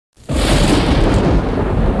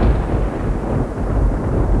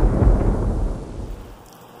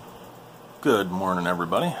Good morning,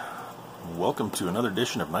 everybody. Welcome to another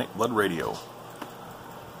edition of NightBlood Radio.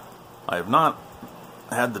 I have not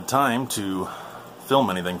had the time to film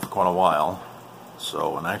anything for quite a while,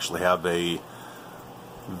 and I actually have a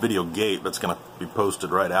video gate that's going to be posted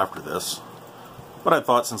right after this. But I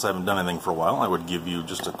thought since I haven't done anything for a while, I would give you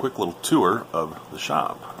just a quick little tour of the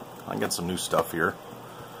shop. I got some new stuff here.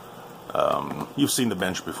 You've seen the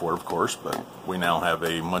bench before, of course, but we now have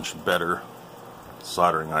a much better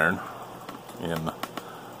soldering iron in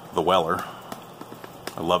the Weller.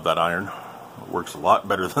 I love that iron. It works a lot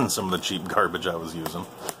better than some of the cheap garbage I was using.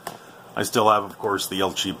 I still have, of course, the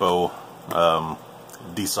El Cheapo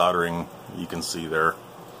desoldering you can see there.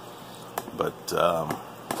 But I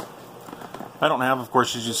don't have, of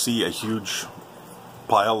course, as you see, a huge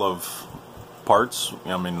pile of parts.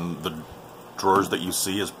 I mean, the drawers that you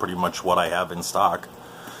see is pretty much what I have in stock.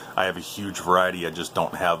 I have a huge variety. I just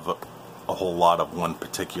don't have a whole lot of one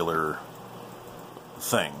particular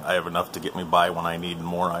thing. I have enough to get me by. When I need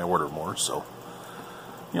more, I order more. So,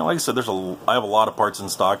 like I said, I have a lot of parts in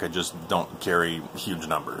stock. I just don't carry huge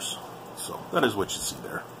numbers. So that is what you see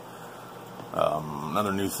there.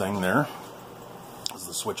 Another new thing there is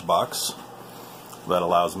the switch box that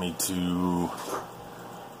allows me to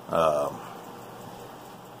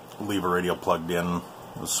leave a radio plugged in,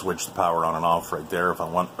 switch the power on and off right there if I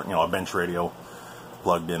want, a bench radio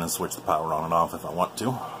plugged in, and switch the power on and off if I want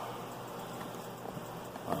to.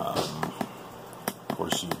 Of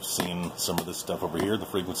course, you've seen some of this stuff over here, the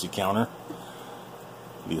frequency counter,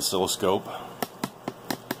 the oscilloscope,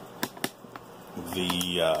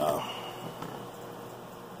 the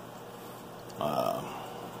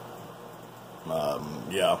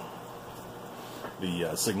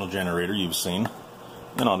signal generator you've seen,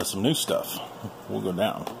 and on to some new stuff. We'll go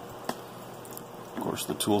down. Of course,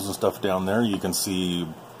 the tools and stuff down there, you can see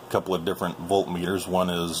a couple of different voltmeters. One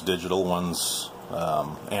is digital, one's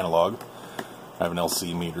analog. I have an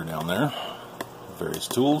LC meter down there, various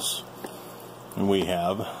tools, and we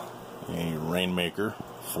have a Rainmaker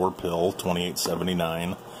 4-pill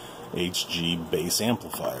 2879 HG bass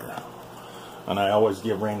amplifier. And I always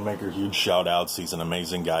give Rainmaker huge shout outs. He's an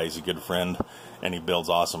amazing guy, he's a good friend, and he builds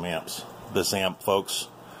awesome amps. This amp, folks,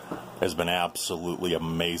 has been absolutely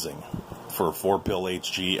amazing. For a 4-pill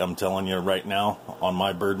HG, I'm telling you right now, on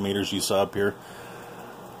my bird meters you saw up here,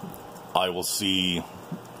 I will see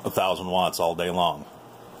 1,000 watts all day long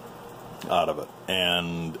out of it,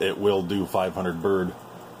 and it will do 500 bird.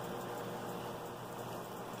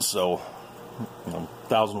 So,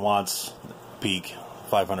 1,000 watts peak,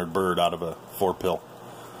 500 bird out of a 4-pill.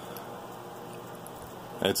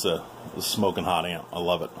 It's a smoking hot amp. I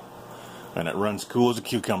love it, and it runs cool as a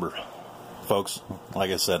cucumber, folks. Like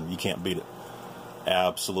I said, you can't beat it.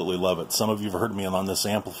 Absolutely love it. Some of you have heard me on this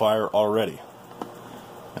amplifier already,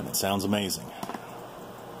 and it sounds amazing.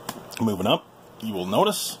 Moving up, you will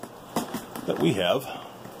notice that we have,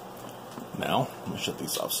 now, let me shut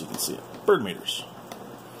these off so you can see it, bird meters.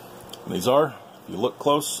 And these are, if you look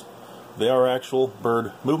close, they are actual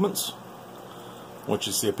bird movements. What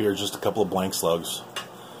you see up here is just a couple of blank slugs.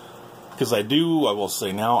 Because I will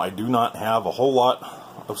say now, I do not have a whole lot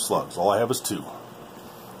of slugs. All I have is 2.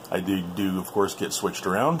 I do of course get switched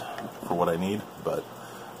around for what I need, but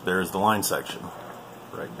there's the line section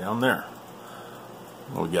right down there.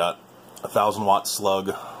 We got 1,000 watt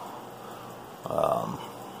slug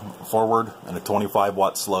forward and a 25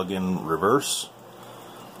 watt slug in reverse.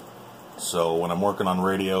 So when I'm working on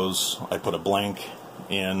radios, I put a blank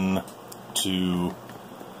in to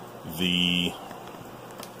the,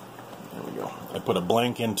 there we go, I put a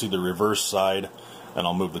blank into the reverse side, and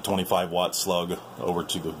I'll move the 25 watt slug over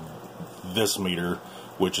to this meter,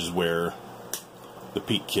 which is where the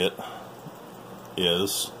peak kit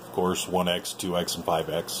is. Of course, 1X, 2X, and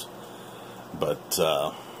 5X.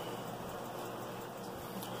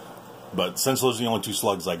 But since those are the only 2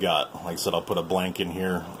 slugs I got, like I said, I'll put a blank in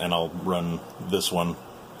here, and I'll run this one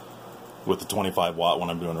with the 25 watt when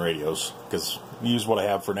I'm doing radios, because use what I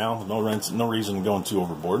have for now. No reason going too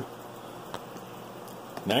overboard.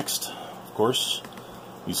 Next, of course,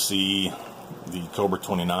 you see the Cobra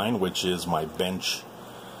 29, which is my bench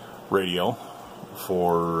radio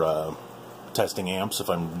for testing amps if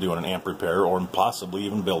I'm doing an amp repair or possibly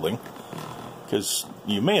even building, because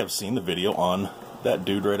you may have seen the video on that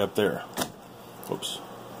dude right up there. Whoops.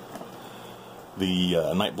 The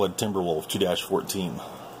NightBlood Timberwolf 2-14.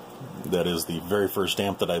 That is the very first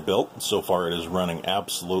amp that I built. So far it is running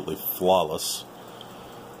absolutely flawless.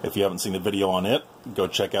 If you haven't seen the video on it, go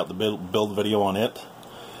check out the build video on it.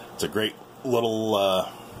 It's a great little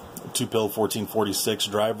 2-pill 1446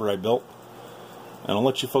 driver I built. And I'll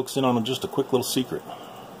let you folks in on just a quick little secret.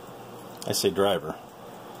 I say driver,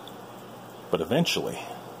 but eventually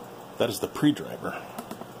that is the pre-driver,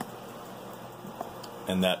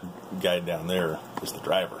 and that guy down there is the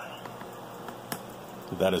driver.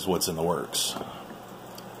 That is what's in the works.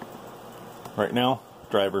 Right now,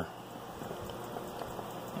 driver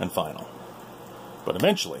and final. But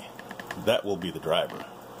eventually, that will be the driver,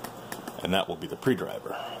 and that will be the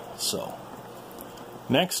pre-driver. So,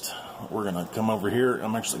 next, we're going to come over here.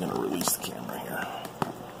 I'm actually going to release the camera here.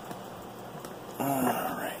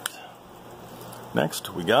 Alright.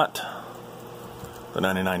 Next, we got the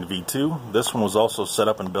 99 V2. This one was also set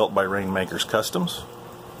up and built by Rainmakers Customs.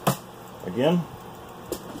 Again,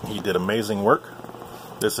 he did amazing work.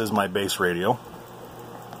 This is my base radio.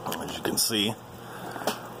 As you can see,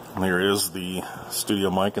 here is the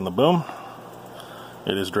studio mic and the boom.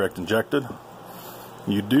 It is direct injected.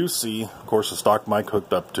 You do see, of course, a stock mic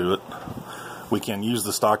hooked up to it. We can use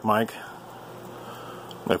the stock mic.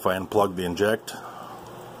 If I unplug the inject,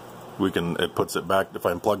 it puts it back. If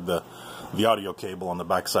I unplug the audio cable on the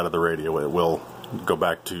back side of the radio, it will go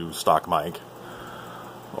back to stock mic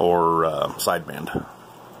or sideband.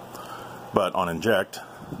 But on inject,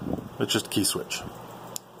 it's just a key switch.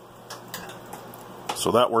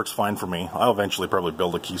 So that works fine for me. I'll eventually probably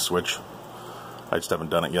build a key switch. I just haven't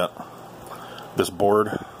done it yet. This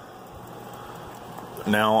board,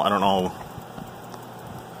 now I don't know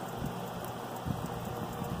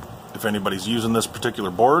if anybody's using this particular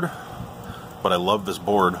board, but I love this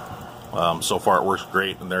board. So far it works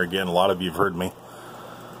great, and there again, a lot of you have heard me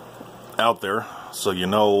out there, so you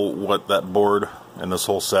know what that board and this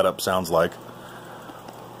whole setup sounds like.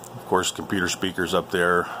 Of course, computer speakers up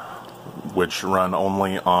there, which run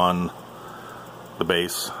only on the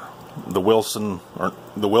bass. The Wilson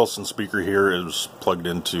speaker here is plugged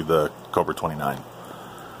into the Cobra 29.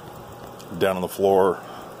 Down on the floor,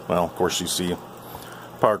 well, of course you see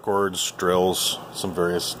power cords, drills, some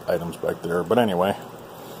various items back there. But anyway,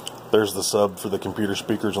 there's the sub for the computer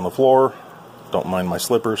speakers on the floor. Don't mind my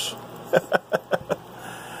slippers.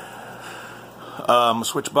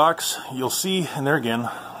 Switch box, you'll see, and there again,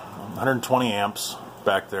 120 amps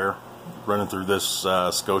back there running through this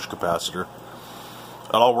Scosche capacitor.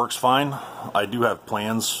 It all works fine. I do have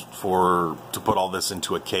plans to put all this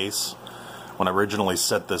into a case. When I originally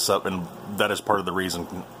set this up, and that is part of the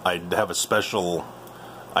reason I have a special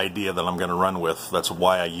idea that I'm going to run with. That's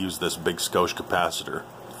why I use this big Scosche capacitor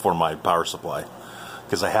for my power supply,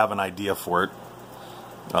 because I have an idea for it.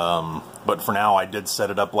 But for now, I did set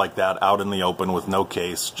it up like that out in the open with no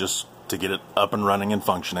case, just to get it up and running and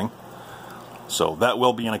functioning. So that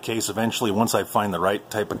will be in a case eventually once I find the right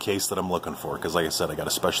type of case that I'm looking for, because like I said, I got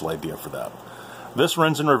a special idea for that. This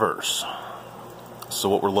runs in reverse. So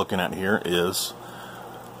what we're looking at here is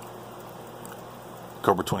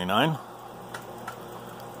Cobra 29,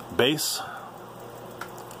 bass,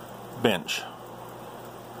 bench.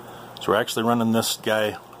 So we're actually running this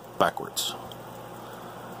guy backwards.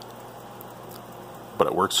 But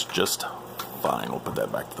it works just fine. We'll put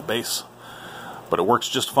that back to the base. But it works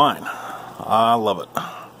just fine. I love it.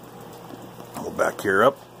 We'll back here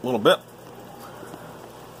up a little bit.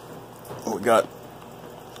 We got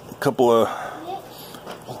a couple of...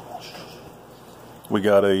 We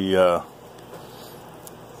got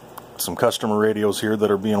some customer radios here that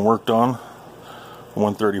are being worked on.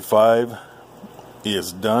 135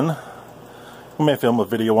 is done. We may film a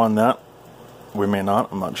video on that. We may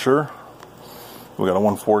not. I'm not sure. We got a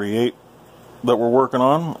 148 that we're working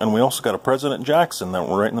on, and we also got a President Jackson that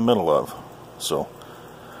we're right in the middle of. So,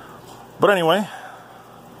 but anyway,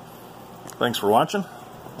 thanks for watching.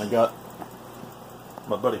 I got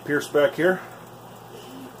my buddy Pierce back here.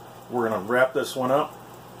 We're going to wrap this one up.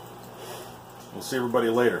 We'll see everybody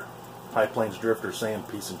later. High Plains Drifter saying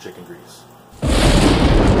peace and chicken grease.